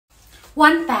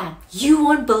One fact, you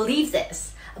won't believe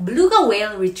this. A beluga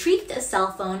whale retrieved a cell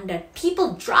phone that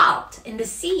people dropped in the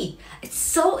sea. It's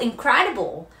so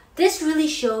incredible. This really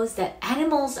shows that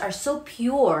animals are so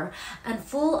pure and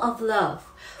full of love.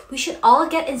 We should all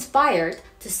get inspired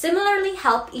to similarly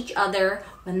help each other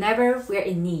whenever we're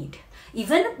in need.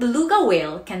 Even a beluga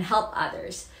whale can help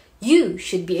others. You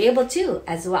should be able to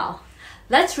as well.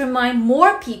 Let's remind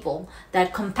more people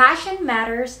that compassion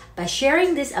matters by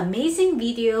sharing this amazing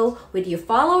video with your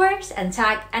followers and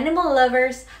tag animal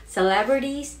lovers,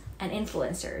 celebrities, and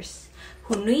influencers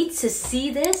who need to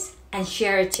see this and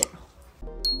share it too.